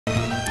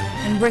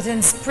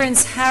Britain's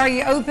Prince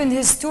Harry opened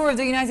his tour of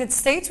the United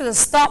States with a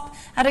stop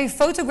at a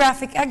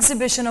photographic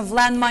exhibition of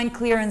landmine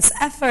clearance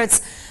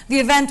efforts. The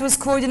event was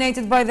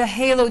coordinated by the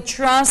Halo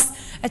Trust,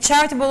 a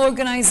charitable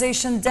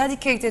organization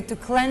dedicated to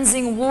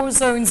cleansing war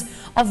zones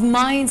of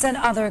mines and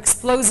other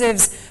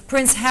explosives.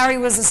 Prince Harry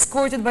was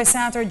escorted by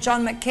Senator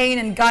John McCain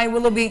and Guy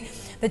Willoughby,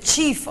 the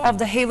chief of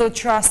the Halo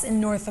Trust in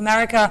North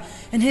America.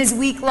 In his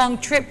week-long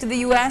trip to the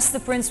U.S., the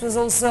Prince will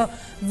also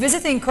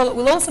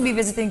be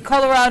visiting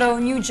Colorado,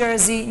 New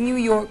Jersey, New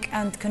York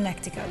and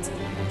Connecticut.